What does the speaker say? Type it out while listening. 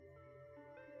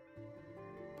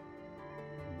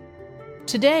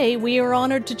Today, we are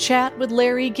honored to chat with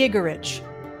Larry Gigerich,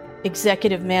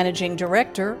 Executive Managing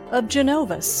Director of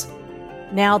Genovis.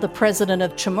 Now the President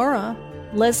of Chmura,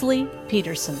 Leslie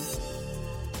Peterson.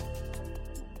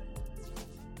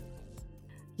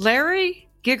 Larry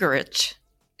Gigerich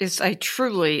is a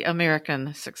truly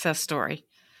American success story.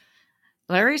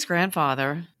 Larry's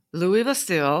grandfather, Louis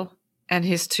Vasile, and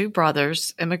his two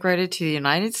brothers immigrated to the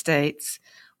United States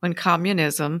when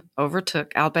communism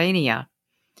overtook Albania.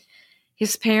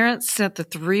 His parents sent the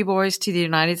three boys to the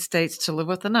United States to live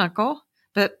with an uncle,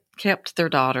 but kept their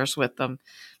daughters with them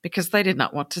because they did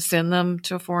not want to send them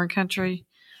to a foreign country.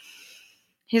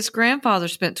 His grandfather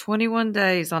spent 21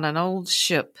 days on an old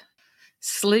ship,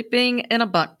 sleeping in a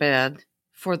bunk bed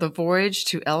for the voyage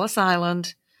to Ellis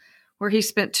Island, where he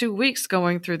spent 2 weeks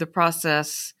going through the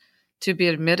process to be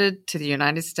admitted to the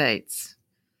United States.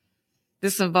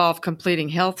 This involved completing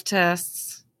health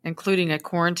tests, including a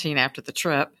quarantine after the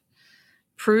trip,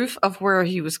 proof of where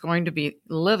he was going to be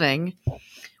living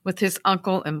with his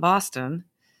uncle in Boston,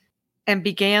 and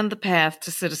began the path to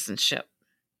citizenship.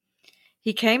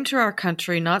 He came to our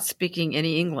country not speaking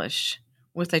any English,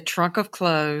 with a trunk of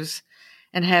clothes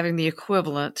and having the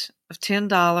equivalent of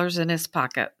 $10 in his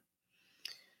pocket.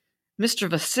 Mr.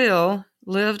 Vasile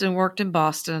lived and worked in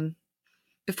Boston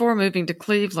before moving to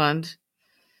Cleveland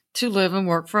to live and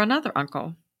work for another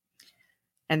uncle.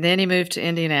 And then he moved to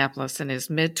Indianapolis in his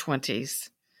mid-20s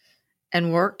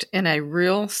and worked in a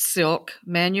real silk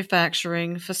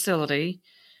manufacturing facility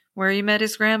where he met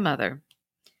his grandmother.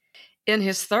 In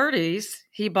his 30s,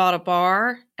 he bought a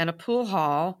bar and a pool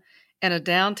hall in a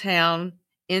downtown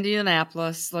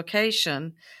Indianapolis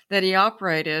location that he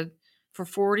operated for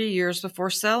 40 years before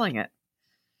selling it,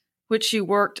 which he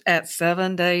worked at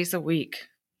 7 days a week.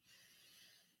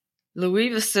 Louis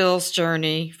Vasile's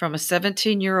journey from a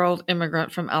 17-year-old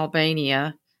immigrant from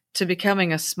Albania to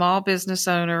becoming a small business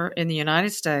owner in the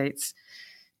United States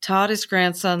taught his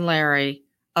grandson Larry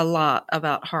a lot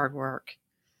about hard work,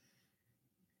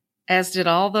 as did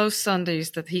all those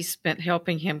Sundays that he spent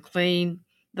helping him clean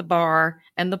the bar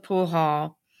and the pool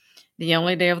hall, the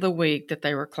only day of the week that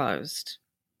they were closed.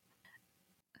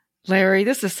 Larry,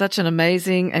 this is such an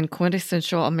amazing and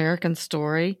quintessential American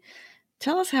story.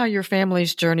 Tell us how your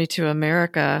family's journey to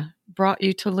America brought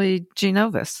you to lead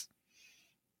Genovis.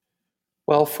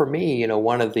 Well, for me,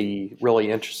 one of the really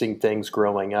interesting things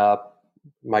growing up,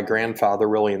 my grandfather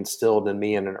really instilled in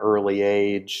me at an early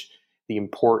age the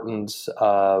importance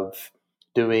of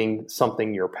doing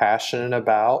something you're passionate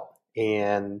about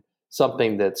and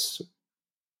something that's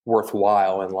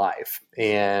worthwhile in life.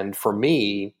 And for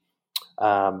me,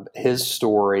 his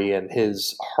story and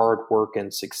his hard work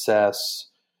and success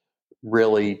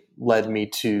really led me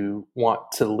to want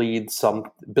to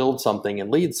build something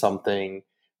and lead something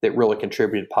that really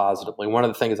contributed positively. One of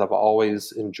the things I've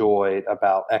always enjoyed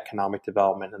about economic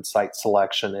development and site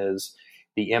selection is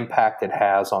the impact it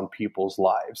has on people's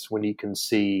lives. When you can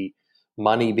see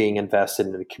money being invested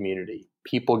in the community,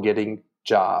 people getting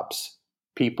jobs,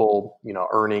 people,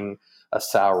 earning a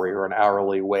salary or an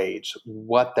hourly wage,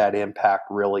 what that impact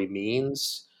really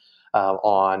means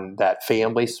on that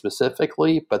family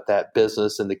specifically, but that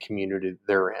business and the community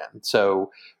they're in.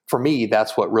 So for me,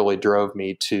 that's what really drove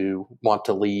me to want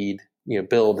to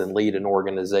build and lead an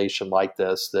organization like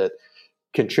this that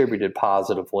contributed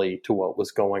positively to what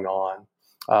was going on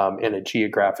in a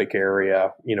geographic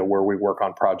area, where we work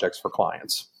on projects for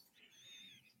clients.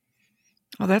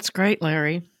 Well, that's great,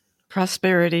 Larry.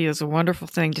 Prosperity is a wonderful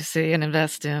thing to see and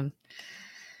invest in.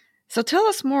 So tell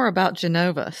us more about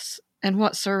Genovis and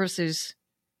what services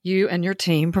you and your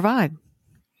team provide.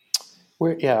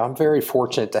 I'm very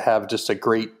fortunate to have just a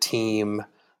great team.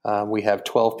 We have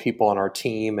 12 people on our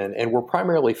team, and we're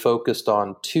primarily focused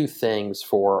on two things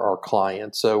for our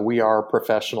clients. So we are a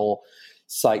professional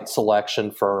site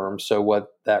selection firm. So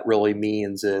what that really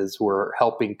means is we're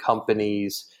helping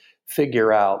companies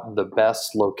figure out the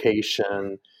best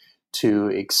location to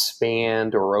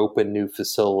expand or open new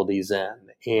facilities in.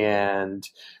 And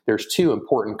there's two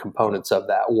important components of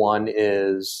that. One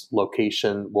is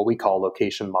location, what we call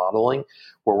location modeling,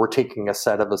 where we're taking a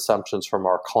set of assumptions from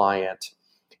our client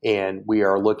and we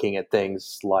are looking at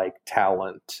things like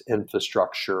talent,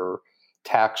 infrastructure,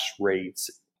 tax rates,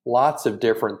 lots of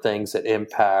different things that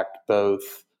impact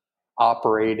both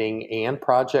operating and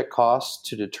project costs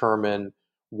to determine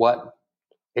what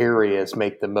areas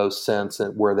make the most sense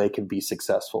and where they can be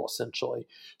successful, essentially.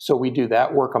 So we do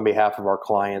that work on behalf of our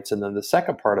clients. And then the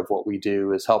second part of what we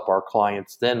do is help our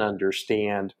clients then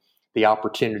understand the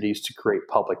opportunities to create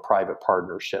public-private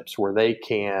partnerships where they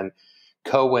can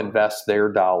co-invest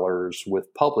their dollars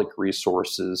with public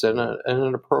resources in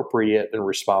an appropriate and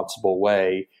responsible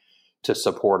way to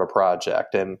support a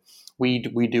project. And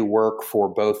we do work for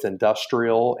both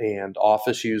industrial and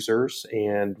office users,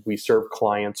 and we serve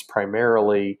clients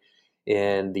primarily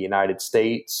in the United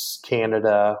States,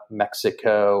 Canada,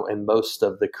 Mexico, and most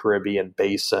of the Caribbean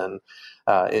basin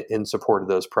in support of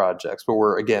those projects. But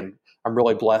I'm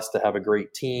really blessed to have a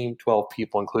great team, 12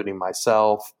 people, including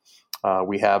myself.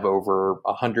 We have over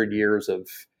 100 years of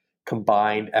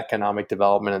combined economic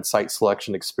development and site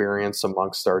selection experience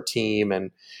amongst our team. And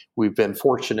we've been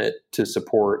fortunate to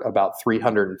support about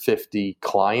 350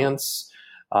 clients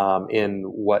in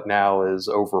what now is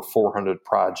over 400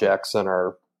 projects in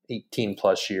our 18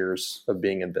 plus years of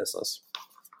being in business.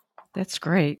 That's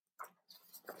great.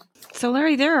 So,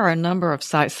 Larry, there are a number of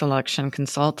site selection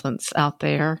consultants out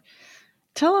there.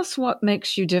 Tell us what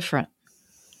makes you different.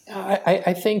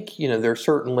 I think, there's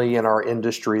certainly in our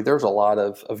industry, there's a lot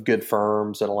of good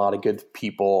firms and a lot of good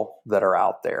people that are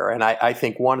out there. And I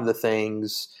think one of the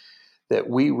things that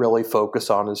we really focus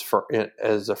on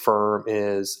as a firm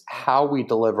is how we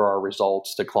deliver our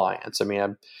results to clients. I mean,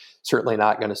 I'm certainly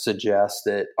not going to suggest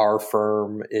that our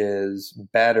firm is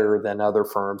better than other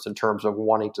firms in terms of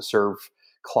wanting to serve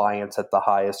clients at the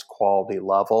highest quality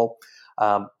level.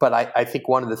 But I think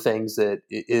one of the things that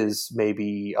is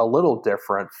maybe a little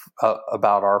different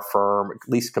about our firm, at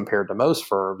least compared to most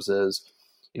firms, is,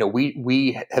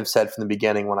 we have said from the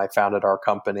beginning when I founded our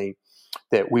company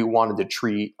that we wanted to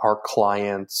treat our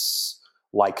clients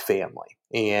like family.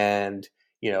 And,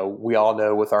 we all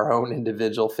know with our own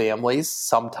individual families,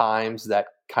 sometimes that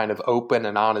kind of open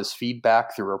and honest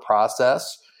feedback through a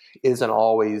process isn't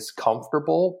always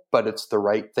comfortable, but it's the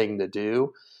right thing to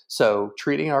do. So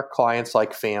treating our clients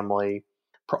like family,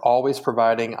 always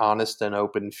providing honest and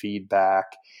open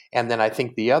feedback. And then I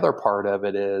think the other part of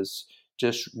it is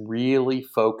just really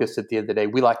focus at the end of the day.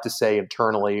 We like to say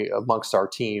internally amongst our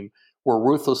team, we're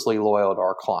ruthlessly loyal to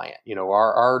our client.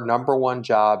 Our number one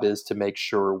job is to make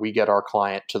sure we get our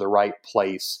client to the right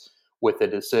place with a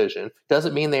decision.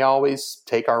 Doesn't mean they always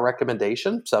take our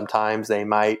recommendation. Sometimes they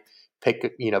might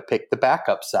pick the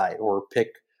backup site or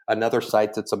pick another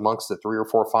site that's amongst the 3 or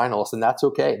 4 finalists, and that's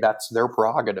okay. That's their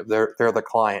prerogative. They're the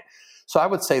client. So I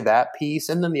would say that piece.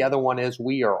 And then the other one is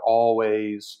we are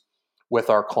always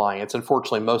with our clients.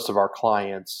 Unfortunately, most of our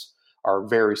clients are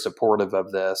very supportive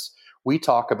of this. We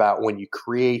talk about when you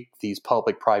create these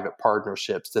public-private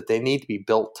partnerships that they need to be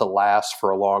built to last for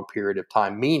a long period of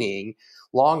time, meaning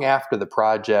long after the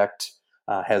project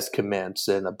has commenced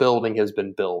and a building has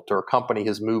been built or a company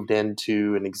has moved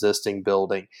into an existing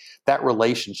building, that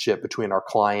relationship between our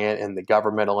client and the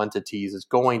governmental entities is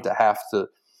going to have to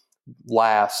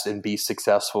last and be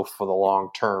successful for the long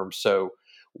term. So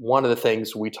one of the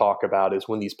things we talk about is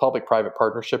when these public-private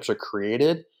partnerships are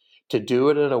created, to do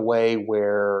it in a way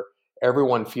where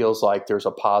everyone feels like there's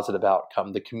a positive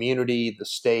outcome. The community, the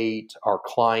state, our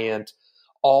client,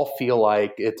 all feel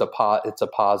like it's a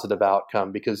positive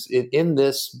outcome, because in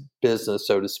this business,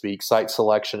 so to speak, site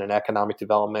selection and economic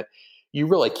development, you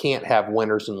really can't have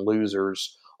winners and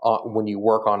losers when you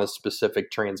work on a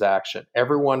specific transaction.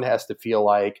 Everyone has to feel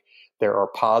like there are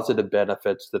positive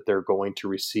benefits that they're going to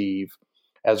receive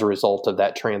as a result of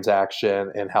that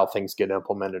transaction and how things get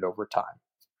implemented over time.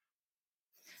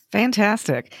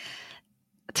 Fantastic.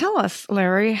 Tell us,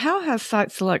 Larry, how has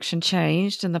site selection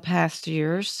changed in the past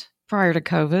years prior to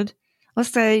COVID? Let's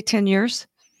say 10 years.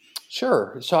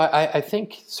 Sure. So I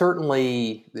think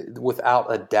certainly,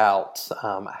 without a doubt,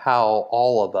 how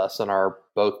all of us in our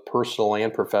both personal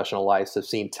and professional lives have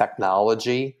seen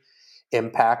technology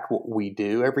impact what we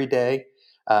do every day.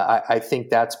 I think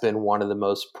that's been one of the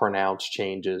most pronounced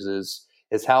changes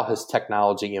is how has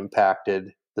technology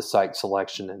impacted the site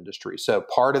selection industry. So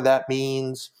part of that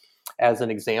means, as an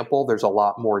example, there's a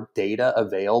lot more data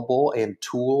available and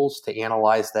tools to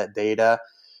analyze that data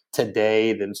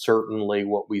today than certainly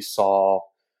what we saw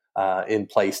in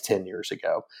place 10 years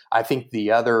ago. I think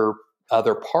the other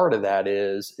part of that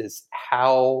is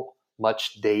how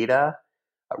much data,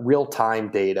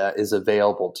 real-time data, is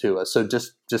available to us. So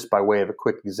just by way of a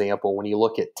quick example, when you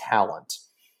look at talent,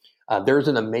 there's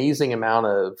an amazing amount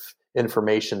of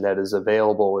information that is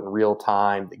available in real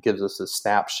time that gives us a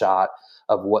snapshot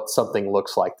of what something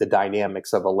looks like, the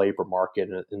dynamics of a labor market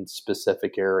in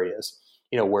specific areas.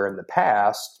 Where in the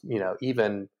past,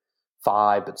 even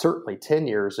 5, but certainly 10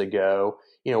 years ago,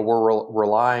 we're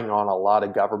relying on a lot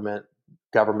of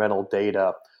governmental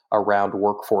data around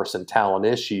workforce and talent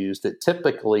issues that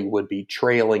typically would be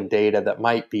trailing data that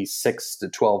might be 6 to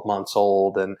 12 months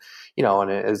old. And,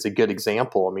 and as a good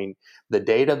example, I mean, the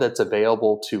data that's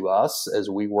available to us as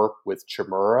we work with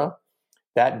Chmura,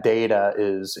 that data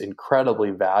is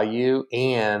incredibly valuable.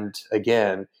 And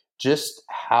again, just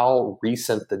how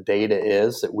recent the data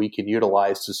is that we can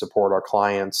utilize to support our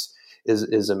clients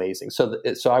is amazing. So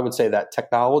I would say that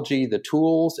technology, the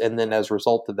tools, and then as a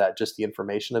result of that, just the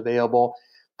information available,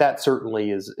 that certainly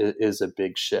is a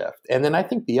big shift. And then I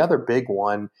think the other big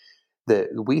one that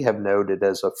we have noted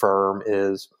as a firm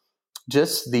is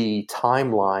just the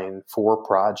timeline for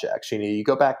projects. You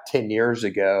go back 10 years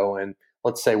ago and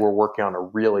let's say we're working on a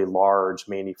really large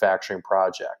manufacturing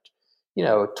project,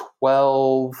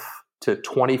 12 to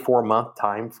 24 month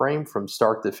time frame from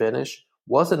start to finish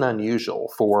wasn't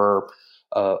unusual for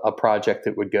a project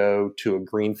that would go to a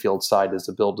greenfield site as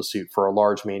a build-to-suit for a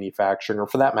large manufacturing, or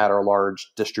for that matter, a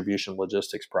large distribution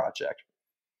logistics project.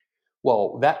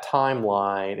 Well, that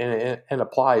timeline, and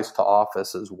applies to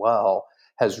office as well,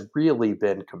 has really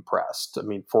been compressed. I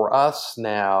mean, for us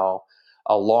now,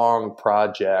 a long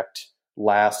project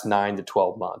lasts 9 to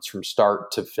 12 months from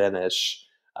start to finish,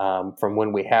 from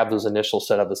when we have those initial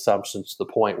set of assumptions to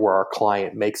the point where our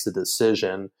client makes a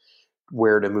decision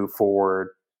where to move forward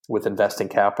with investing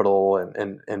capital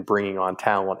and bringing on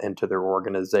talent into their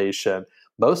organization.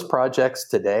 Most projects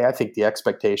today, I think the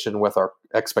expectation with our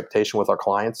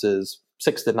clients is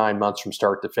 6 to 9 months from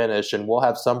start to finish. And we'll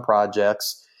have some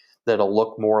projects that'll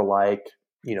look more like,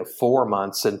 4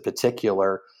 months in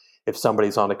particular, if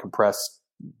somebody's on a compressed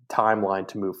timeline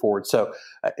to move forward. So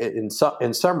in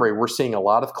summary, we're seeing a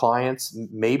lot of clients,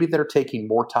 maybe they're taking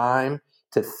more time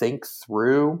to think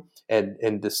through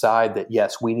and decide that,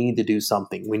 yes, we need to do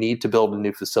something. We need to build a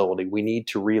new facility. We need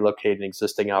to relocate an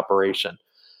existing operation.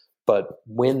 But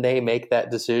when they make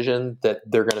that decision that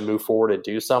they're going to move forward and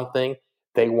do something,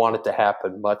 they want it to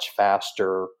happen much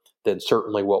faster than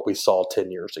certainly what we saw 10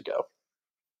 years ago.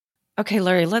 Okay,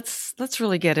 Larry, let's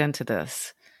really get into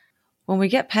this. When we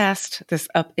get past this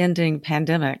upending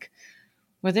pandemic,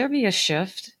 will there be a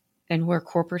shift in where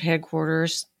corporate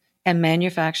headquarters and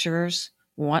manufacturers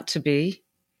want to be?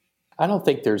 I don't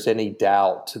think there's any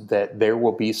doubt that there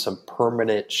will be some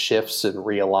permanent shifts and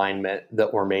realignment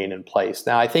that remain in place.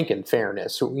 Now, I think in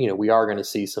fairness, we are going to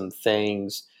see some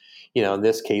things, in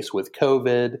this case with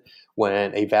COVID,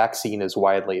 when a vaccine is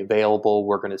widely available,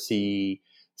 we're going to see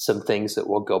some things that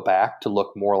will go back to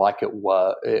look more like it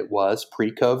was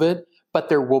pre-COVID. But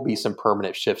there will be some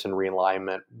permanent shifts and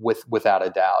realignment without a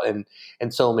doubt.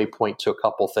 And so let me point to a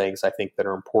couple things I think that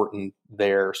are important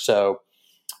there. So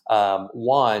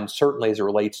one, certainly as it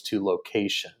relates to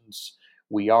locations,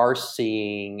 we are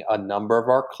seeing a number of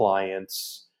our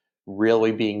clients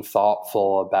really being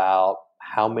thoughtful about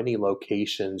how many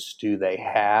locations do they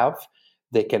have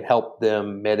that can help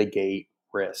them mitigate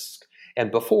risk. And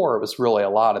before, it was really a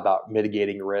lot about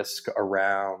mitigating risk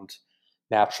around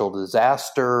natural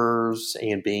disasters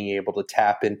and being able to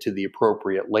tap into the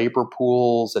appropriate labor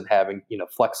pools and having,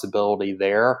 flexibility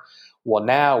there. Well,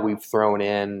 now we've thrown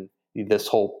in this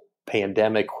whole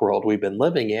pandemic world we've been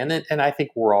living in, and I think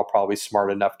we're all probably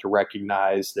smart enough to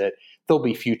recognize that there'll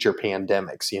be future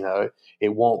pandemics.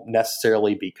 It won't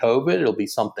necessarily be COVID; it'll be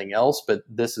something else. But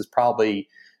this is probably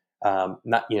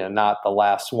not the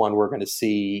last one we're going to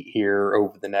see here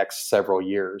over the next several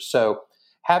years. So,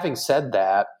 having said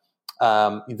that,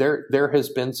 there has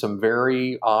been some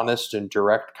very honest and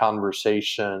direct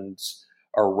conversations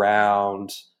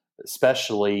around,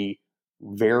 especially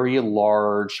very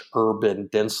large, urban,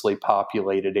 densely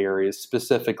populated areas,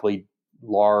 specifically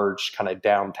large kind of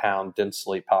downtown,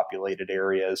 densely populated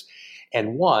areas.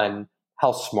 And one,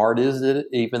 how smart is it,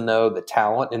 even though the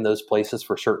talent in those places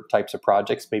for certain types of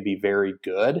projects may be very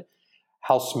good,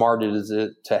 how smart is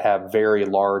it to have very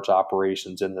large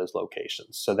operations in those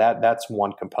locations? So that's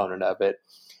one component of it.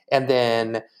 And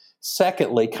then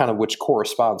secondly, kind of which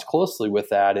corresponds closely with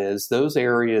that, is those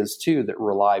areas too that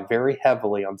rely very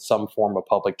heavily on some form of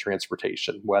public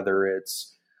transportation, whether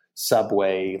it's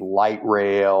subway, light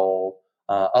rail,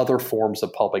 other forms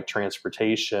of public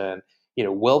transportation.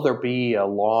 Will there be a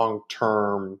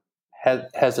long-term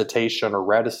hesitation or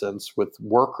reticence with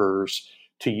workers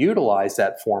to utilize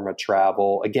that form of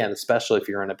travel, again, especially if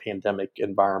you're in a pandemic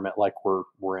environment like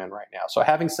we're in right now? So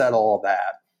having said all of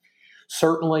that,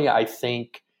 certainly I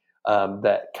think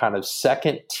that kind of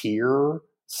second tier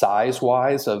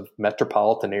size-wise of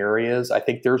metropolitan areas, I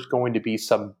think there's going to be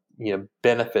some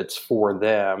benefits for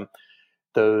them.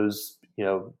 Those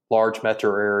large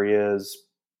metro areas,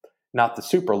 not the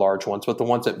super large ones, but the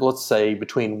ones that, let's say,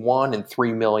 between 1 and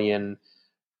 3 million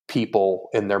people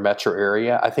in their metro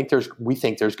area. We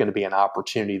think there's going to be an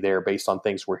opportunity there based on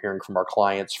things we're hearing from our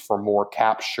clients for more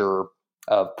capture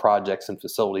of projects and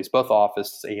facilities, both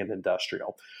office and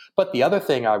industrial. But the other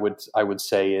thing I would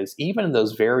say is even in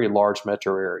those very large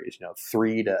metro areas,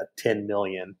 3 to 10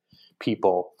 million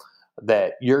people,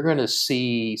 that you're going to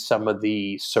see some of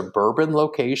the suburban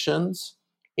locations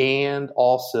and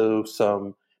also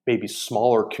some maybe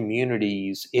smaller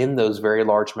communities in those very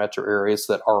large metro areas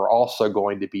that are also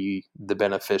going to be the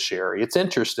beneficiary. It's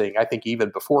interesting. I think even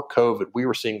before COVID, we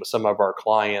were seeing with some of our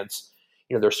clients,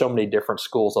 there's so many different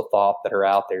schools of thought that are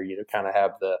out there. You kind of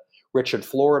have the Richard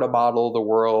Florida model of the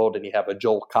world, and you have a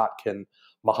Joel Kotkin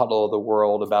model of the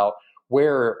world about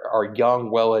where are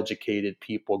young, well-educated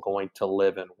people going to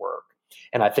live and work.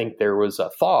 And I think there was a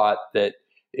thought that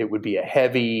it would be a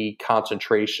heavy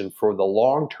concentration for the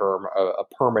long term, a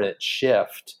permanent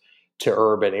shift to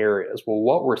urban areas. Well,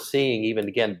 what we're seeing, even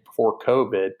again before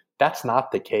COVID, that's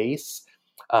not the case.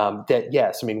 That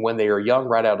yes, I mean, when they are young,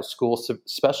 right out of school,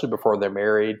 especially before they're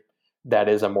married, that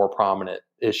is a more prominent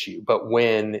issue. But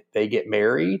when they get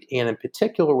married, and in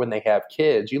particular when they have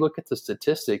kids, you look at the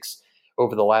statistics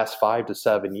over the last 5 to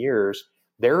 7 years,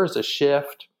 there is a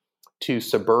shift to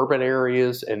suburban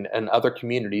areas and other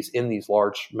communities in these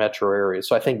large metro areas.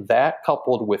 So I think that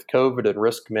coupled with COVID and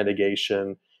risk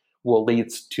mitigation will lead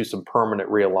to some permanent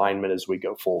realignment as we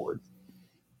go forward.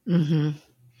 Mm-hmm.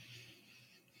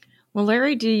 Well,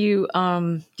 Larry, do you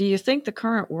think the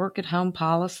current work-at-home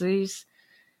policies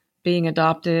being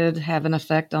adopted have an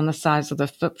effect on the size of the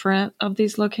footprint of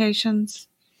these locations?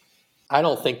 I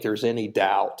don't think there's any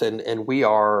doubt. And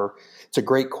it's a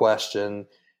great question.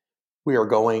 We are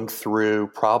going through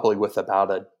probably with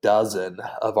about a dozen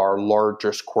of our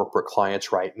largest corporate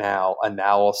clients right now,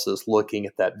 analysis looking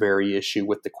at that very issue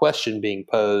with the question being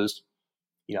posed,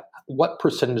 what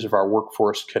percentage of our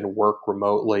workforce can work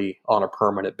remotely on a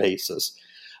permanent basis?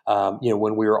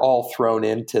 When we were all thrown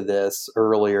into this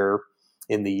earlier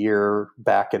in the year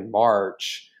back in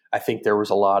March, I think there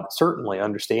was certainly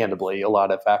understandably, a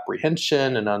lot of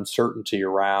apprehension and uncertainty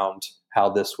around how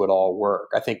this would all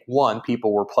work. I think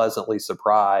people were pleasantly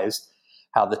surprised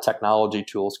how the technology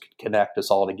tools could connect us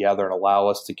all together and allow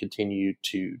us to continue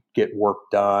to get work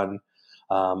done,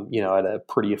 at a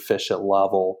pretty efficient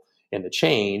level in the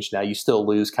change. Now you still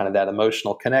lose kind of that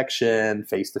emotional connection,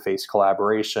 face-to-face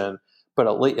collaboration, but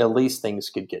at least things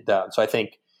could get done. So I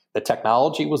think the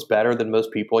technology was better than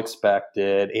most people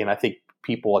expected, and I think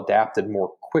people adapted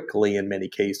more quickly in many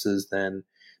cases than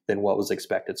what was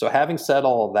expected. So having said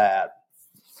all of that,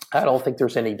 I don't think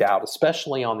there's any doubt,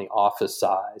 especially on the office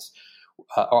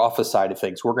side of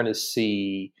things, we're going to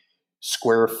see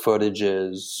square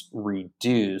footages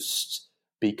reduced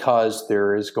because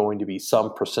there is going to be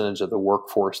some percentage of the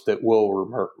workforce that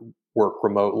will work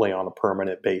remotely on a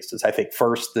permanent basis. I think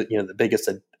first that the biggest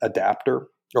adopter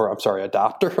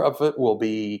of it will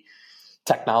be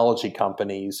technology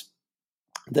companies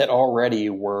that already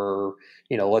were,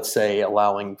 let's say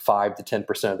allowing 5 to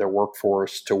 10% of their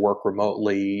workforce to work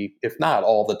remotely, if not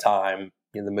all the time,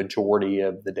 the majority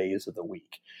of the days of the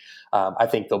week. I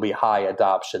think there'll be high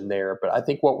adoption there. But I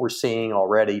think what we're seeing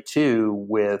already too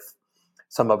with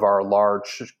some of our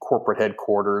large corporate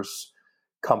headquarters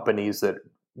companies that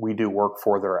we do work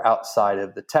for that are outside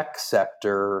of the tech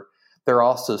sector, they're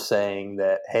also saying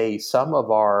that, hey, some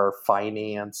of our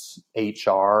finance,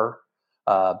 HR,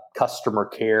 customer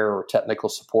care or technical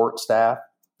support staff,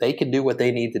 they can do what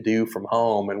they need to do from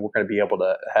home, and we're going to be able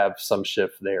to have some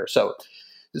shift there. So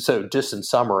just in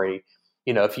summary,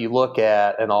 if you look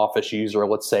at an office user,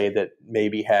 let's say that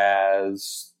maybe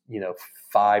has,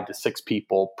 5 to 6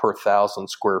 people per 1,000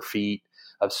 square feet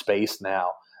of space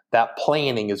now, that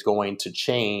planning is going to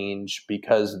change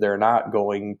because they're not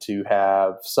going to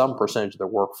have some percentage of their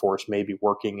workforce maybe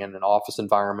working in an office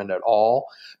environment at all.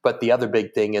 But the other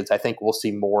big thing is I think we'll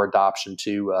see more adoption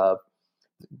to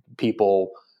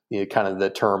people, kind of the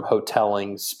term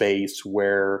hoteling space,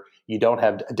 where you don't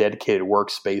have a dedicated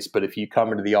workspace, but if you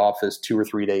come into the office 2 or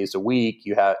 3 days a week,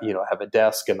 you have a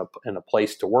desk and a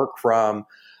place to work from.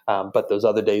 But those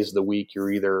other days of the week,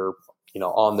 you're either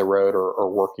on the road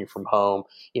or working from home.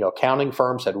 Accounting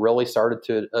firms had really started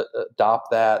to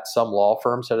adopt that. Some law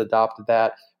firms had adopted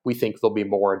that. We think there'll be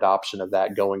more adoption of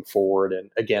that going forward. And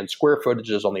again, square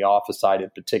footages on the office side in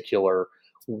particular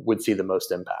would see the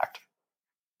most impact.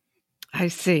 I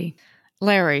see.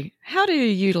 Larry, how do you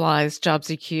utilize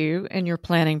JobsEQ in your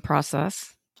planning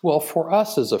process? Well, for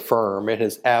us as a firm, it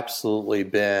has absolutely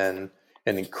been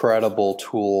an incredible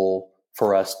tool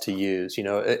for us to use,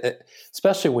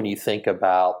 especially when you think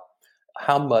about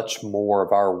how much more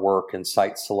of our work in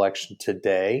site selection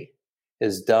today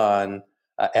is done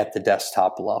at the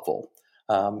desktop level.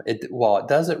 While it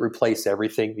doesn't replace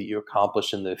everything that you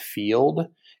accomplish in the field,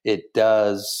 it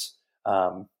does,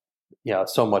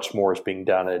 so much more is being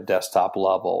done at a desktop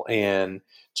level. And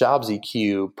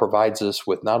JobsEQ provides us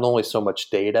with not only so much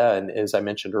data, and as I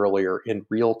mentioned earlier, in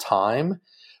real time,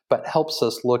 but helps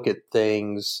us look at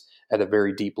things at a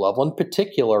very deep level. In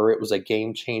particular, it was a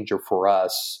game changer for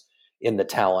us in the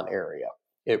talent area.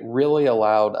 It really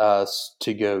allowed us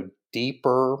to go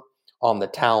deeper on the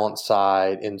talent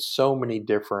side in so many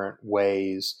different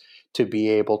ways to be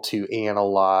able to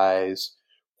analyze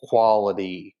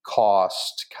quality,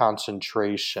 cost,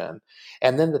 concentration,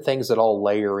 and then the things that all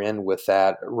layer in with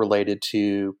that related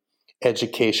to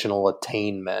educational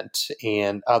attainment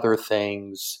and other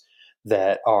things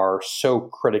that are so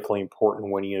critically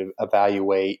important when you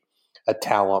evaluate a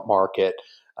talent market.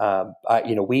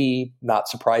 We, not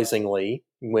surprisingly,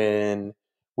 when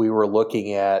we were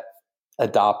looking at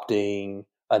adopting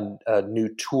a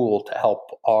new tool to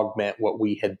help augment what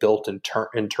we had built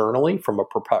internally from a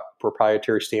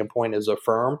proprietary standpoint as a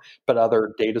firm, but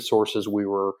other data sources we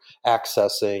were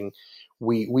accessing,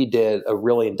 we did a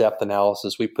really in-depth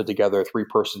analysis. We put together a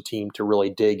 3-person team to really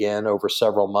dig in over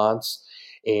several months.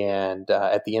 And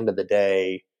at the end of the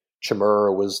day,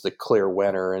 Chmura was the clear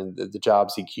winner, and the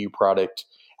JobsEQ product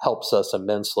helps us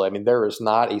immensely. I mean, there is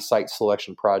not a site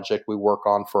selection project we work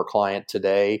on for a client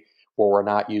today where we're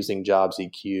not using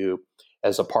JobsEQ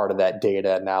as a part of that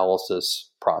data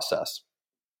analysis process.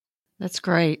 That's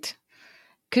great.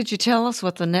 Could you tell us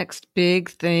what the next big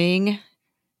thing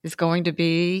is going to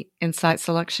be in site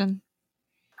selection?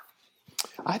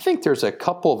 I think there's a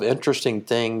couple of interesting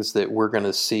things that we're going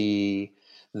to see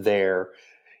there.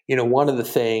 One of the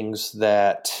things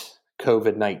that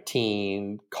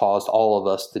COVID-19 caused all of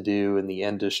us to do in the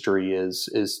industry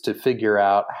is to figure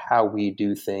out how we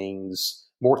do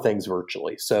more things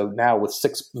virtually. So now with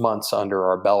 6 months under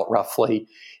our belt, roughly,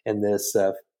 in this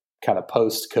kind of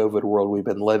post-COVID world we've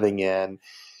been living in,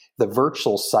 the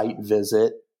virtual site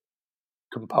visit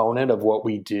component of what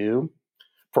we do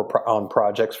on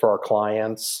projects for our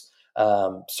clients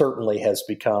certainly has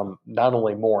become not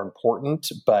only more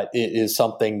important, but it is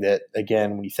something that,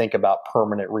 again, when you think about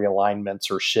permanent realignments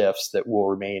or shifts that will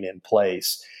remain in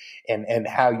place, and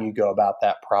how you go about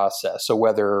that process. So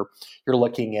whether you're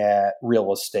looking at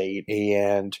real estate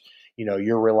and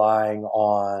you're relying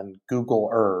on Google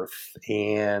Earth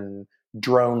and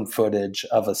drone footage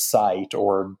of a site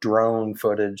or drone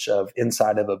footage of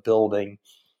inside of a building,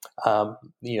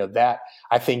 that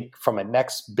I think from a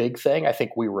next big thing, I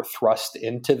think we were thrust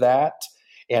into that.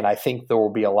 And I think there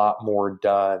will be a lot more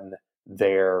done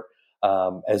there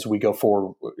as we go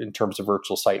forward in terms of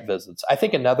virtual site visits. I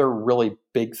think another really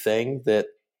big thing that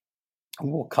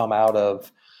will come out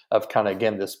of kind of,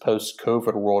 again, this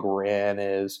post-COVID world we're in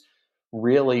is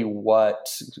really what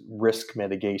risk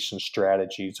mitigation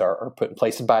strategies are put in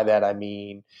place. And by that, I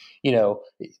mean,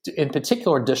 in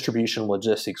particular in distribution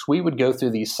logistics, we would go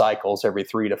through these cycles every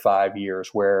 3 to 5 years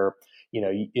where,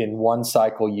 in one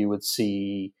cycle you would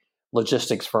see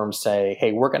logistics firms say,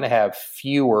 hey, we're going to have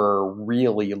fewer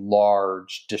really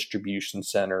large distribution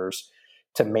centers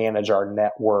to manage our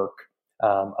network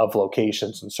of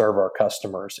locations and serve our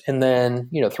customers. And then,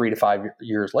 3 to 5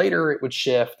 years later, it would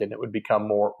shift and it would become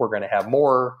more, we're going to have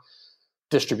more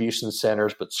distribution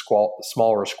centers, but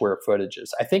smaller square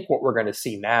footages. I think what we're going to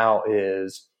see now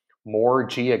is more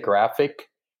geographic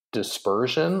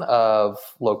dispersion of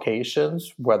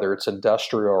locations, whether it's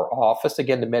industrial or office,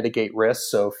 again, to mitigate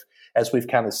risk. So as we've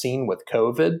kind of seen with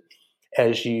COVID,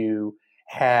 as you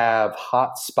have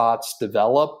hot spots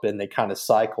develop and they kind of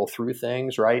cycle through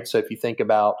things, right? So if you think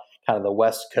about kind of the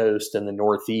West Coast and the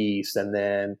Northeast, and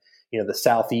then, the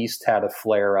Southeast had a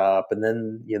flare up, and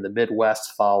then, the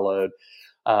Midwest followed,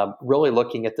 really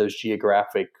looking at those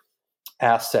geographic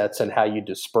assets and how you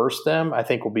disperse them, I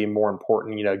think will be more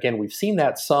important. Again, we've seen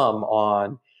that some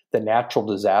on the natural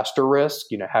disaster risk,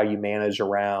 how you manage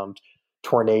around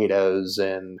tornadoes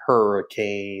and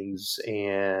hurricanes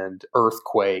and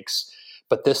earthquakes.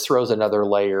 But this throws another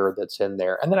layer that's in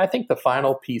there. And then I think the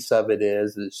final piece of it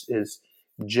is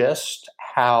just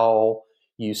how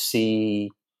you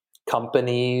see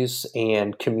companies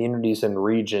and communities and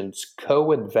regions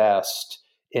co-invest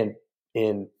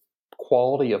in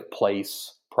quality of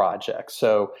place projects.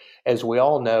 So as we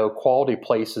all know, quality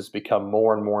places become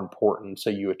more and more important. So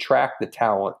you attract the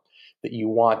talent that you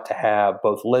want to have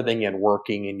both living and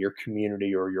working in your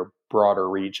community or your broader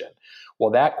region. Well,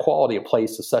 that quality of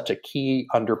place is such a key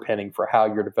underpinning for how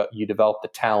you develop the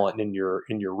talent in your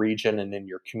region and in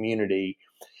your community,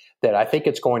 that I think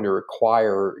it's going to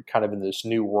require, kind of in this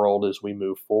new world as we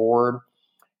move forward,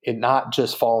 it not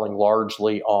just falling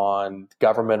largely on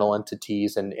governmental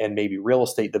entities and maybe real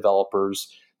estate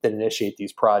developers that initiate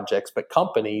these projects, but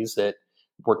companies that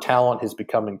where talent has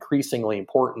become increasingly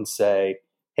important say,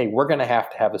 hey, we're going to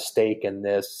have a stake in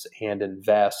this and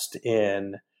invest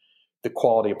in the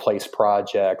quality of place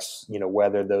projects,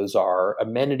 whether those are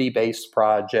amenity-based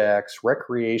projects,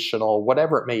 recreational,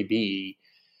 whatever it may be,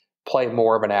 play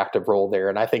more of an active role there.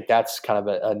 And I think that's kind of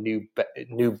a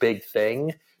new big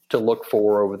thing to look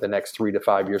for over the next 3 to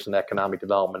 5 years in economic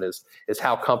development is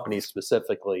how companies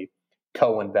specifically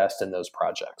co-invest in those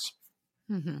projects.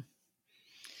 Mm-hmm.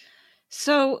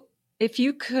 So if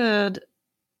you could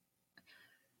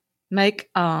make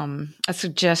a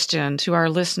suggestion to our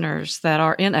listeners that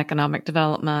are in economic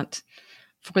development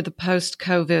for the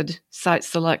post-COVID site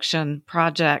selection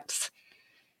projects,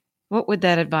 what would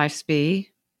that advice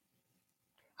be?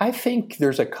 I think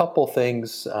there's a couple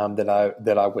things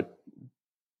that I would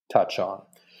touch on.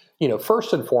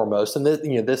 First and foremost, and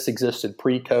this existed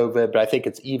pre-COVID, but I think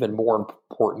it's even more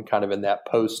important kind of in that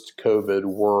post-COVID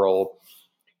world,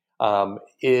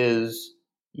 is,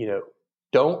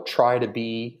 don't try to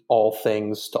be all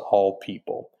things to all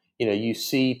people. You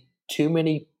see too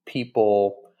many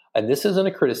people, and this isn't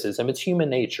a criticism, it's human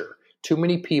nature. Too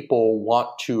many people want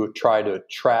to try to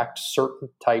attract certain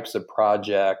types of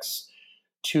projects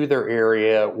to their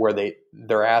area where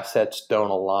their assets don't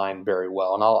align very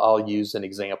well. And I'll use an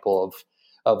example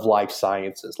of life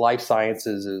sciences. Life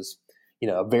sciences is,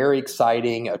 a very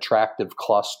exciting, attractive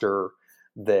cluster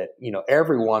that,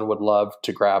 everyone would love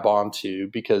to grab onto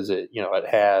because it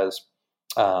has,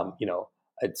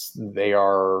 they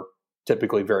are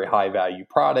typically very high value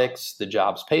products. The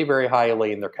jobs pay very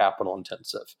highly and they're capital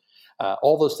intensive.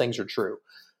 All those things are true.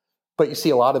 But you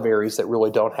see a lot of areas that really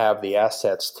don't have the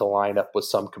assets to line up with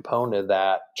some component of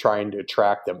that trying to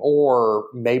attract them. Or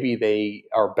maybe they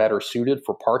are better suited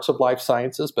for parts of life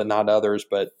sciences, but not others.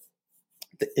 But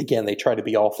again, they try to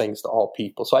be all things to all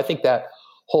people. So I think that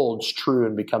holds true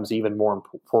and becomes even more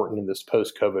important in this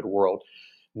post-COVID world.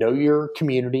 Know your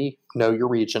community, know your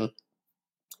region,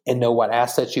 and know what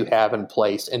assets you have in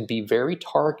place, and be very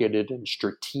targeted and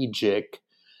strategic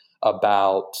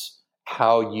about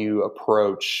how you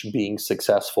approach being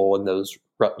successful in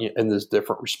those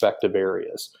different respective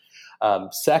areas.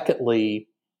 Secondly,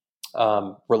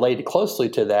 related closely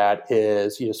to that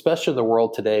is, especially in the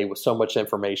world today with so much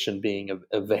information being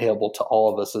available to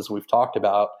all of us, as we've talked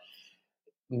about,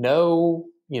 know,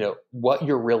 what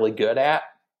you're really good at,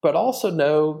 but also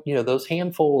know, those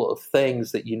handful of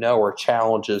things that are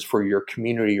challenges for your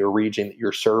community or region that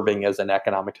you're serving as an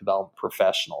economic development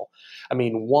professional. I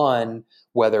mean, one,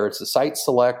 whether it's the site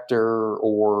selector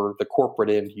or the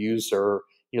corporate end user,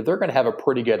 they're going to have a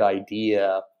pretty good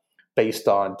idea based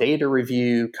on data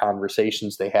review,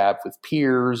 conversations they have with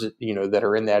peers, that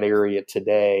are in that area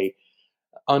today,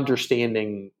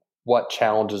 understanding what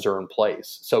challenges are in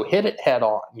place. So hit it head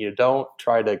on. Don't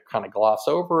try to kind of gloss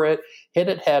over it. Hit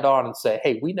it head on and say,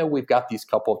 hey, we know we've got these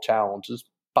couple of challenges.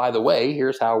 By the way,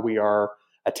 here's how we are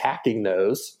attacking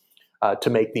those to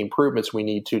make the improvements we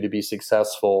need to be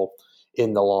successful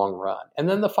in the long run. And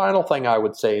then the final thing I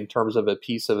would say in terms of a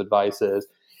piece of advice is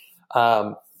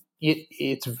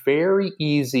it's very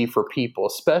easy for people,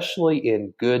 especially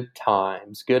in good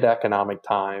times, good economic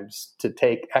times, to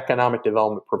take economic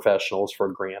development professionals for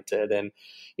granted. And,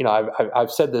 I've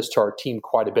said this to our team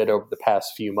quite a bit over the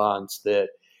past few months that,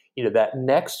 that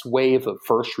next wave of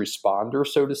first responders,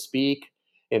 so to speak,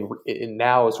 and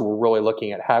now as we're really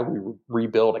looking at how we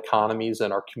rebuild economies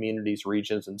in our communities,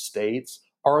 regions, and states,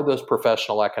 are those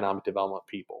professional economic development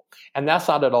people. And that's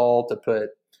not at all to put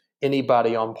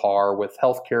anybody on par with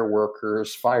healthcare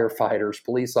workers, firefighters,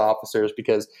 police officers,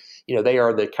 because, they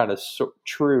are the kind of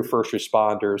true first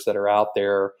responders that are out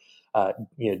there,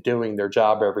 doing their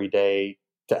job every day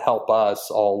to help us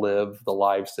all live the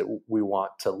lives that we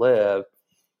want to live.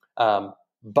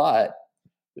 But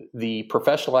the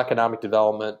professional economic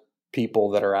development people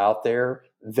that are out there,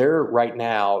 they're right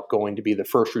now going to be the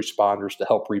first responders to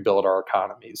help rebuild our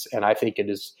economies. And I think it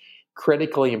is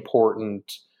critically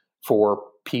important for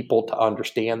people to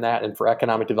understand that, and for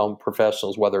economic development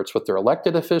professionals, whether it's with their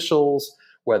elected officials,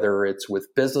 whether it's with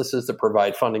businesses that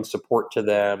provide funding support to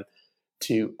them,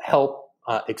 to help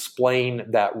explain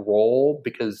that role.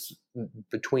 Because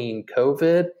between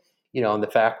COVID, and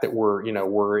the fact that we're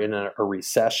in a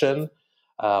recession,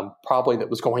 probably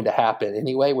that was going to happen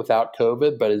anyway without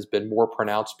COVID, but has been more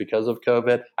pronounced because of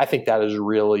COVID. I think that is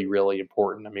really, really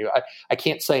important. I mean, I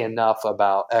can't say enough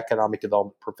about economic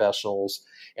development professionals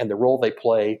and the role they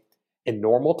play in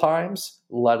normal times,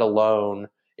 let alone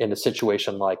in a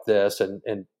situation like this,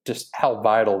 and just how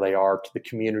vital they are to the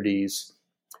communities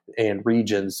and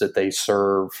regions that they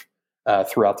serve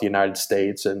throughout the United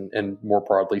States and more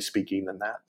broadly speaking than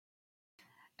that.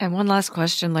 And one last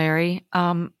question, Larry.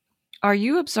 Are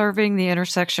you observing the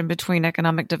intersection between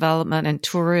economic development and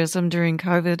tourism during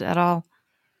COVID at all?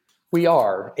 We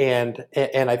are. And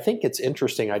I think it's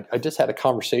interesting. I just had a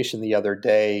conversation the other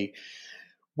day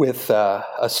with a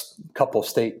couple of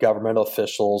state governmental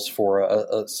officials for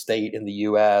a state in the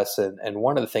U.S. And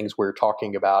one of the things we were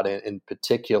talking about in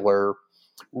particular,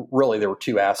 really there were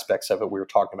two aspects of it we were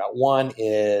talking about. One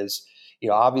is,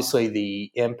 obviously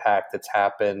the impact that's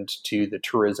happened to the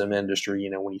tourism industry,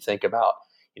 when you think about,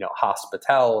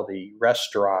 hospitality,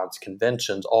 restaurants,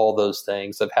 conventions, all those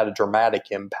things have had a dramatic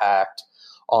impact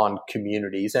on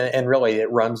communities. And really it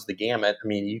runs the gamut. I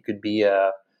mean, you could be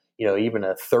even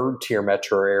a third tier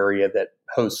metro area that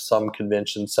hosts some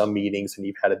conventions, some meetings, and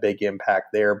you've had a big impact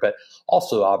there. But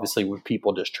also obviously with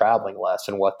people just traveling less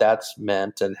and what that's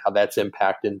meant and how that's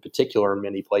impacted in particular in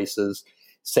many places,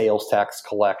 sales tax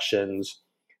collections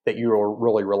that you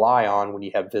really rely on when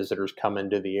you have visitors come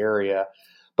into the area.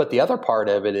 But the other part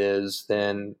of it is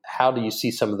then how do you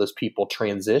see some of those people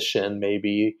transition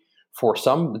maybe for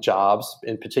some jobs,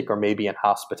 in particular maybe in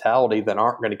hospitality, that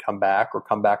aren't going to come back or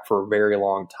come back for a very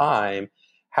long time?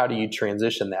 How do you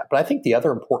transition that? But I think the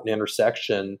other important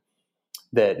intersection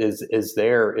that is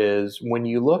there is when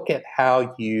you look at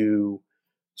how you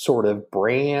sort of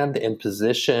brand and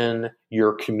position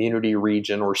your community,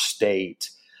 region, or state,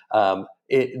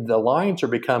 the lines are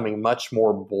becoming much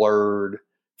more blurred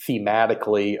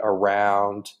thematically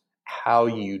around how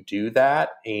you do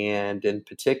that, and in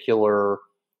particular,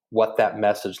 what that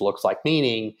message looks like,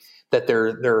 meaning that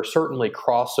there are certainly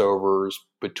crossovers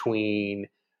between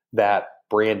that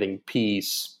branding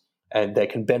piece and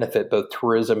that can benefit both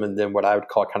tourism and then what I would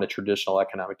call kind of traditional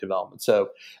economic development. So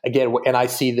again, and I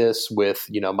see this with,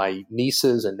 my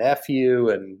nieces and nephew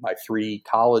and my 3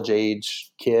 college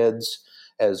age kids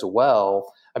as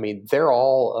well. I mean, they're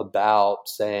all about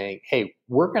saying, hey,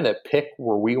 we're going to pick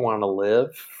where we want to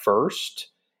live first,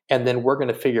 and then we're going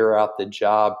to figure out the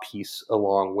job piece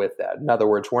along with that. In other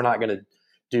words, we're not going to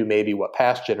do maybe what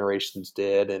past generations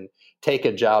did and take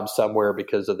a job somewhere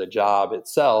because of the job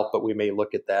itself, but we may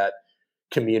look at that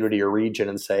community or region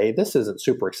and say, this isn't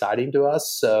super exciting to us.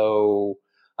 So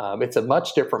it's a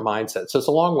much different mindset. So it's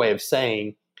a long way of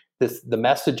saying this: the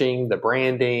messaging, the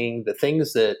branding, the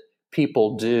things that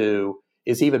people do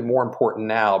is even more important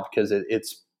now because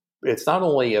it's not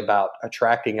only about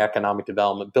attracting economic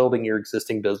development, building your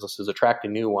existing businesses,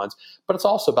 attracting new ones, but it's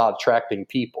also about attracting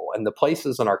people. And the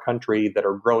places in our country that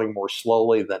are growing more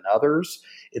slowly than others,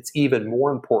 it's even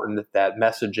more important that that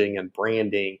messaging and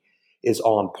branding is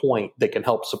on point that can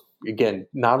help, again,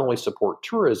 not only support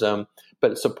tourism,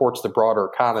 but it supports the broader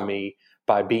economy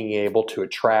by being able to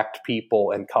attract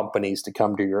people and companies to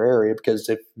come to your area. Because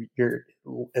if you're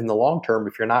in the long term,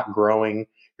 if you're not growing,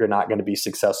 you're not going to be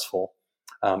successful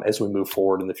as we move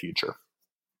forward in the future.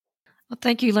 Well,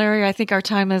 thank you, Larry. I think our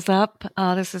time is up.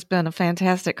 This has been a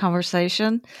fantastic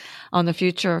conversation on the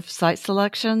future of site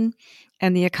selection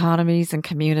and the economies and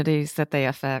communities that they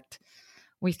affect.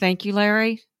 We thank you,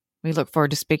 Larry. We look forward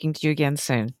to speaking to you again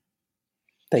soon.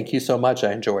 Thank you so much.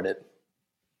 I enjoyed it.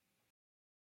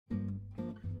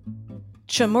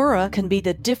 Chmura can be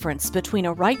the difference between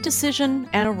a right decision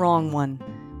and a wrong one.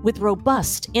 With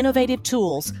robust, innovative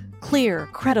tools, clear,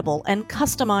 credible, and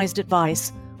customized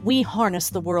advice, we harness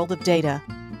the world of data.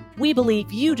 We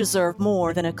believe you deserve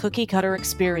more than a cookie-cutter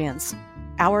experience.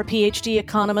 Our PhD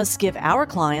economists give our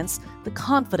clients the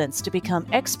confidence to become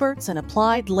experts in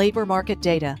applied labor market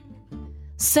data.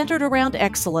 Centered around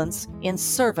excellence in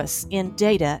service, in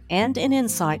data, and in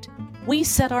insight, we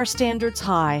set our standards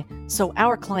high so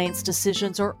our clients'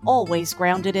 decisions are always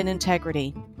grounded in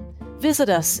integrity. Visit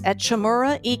us at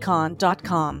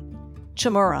chmuraecon.com.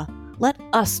 Chmura, let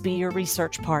us be your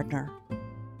research partner.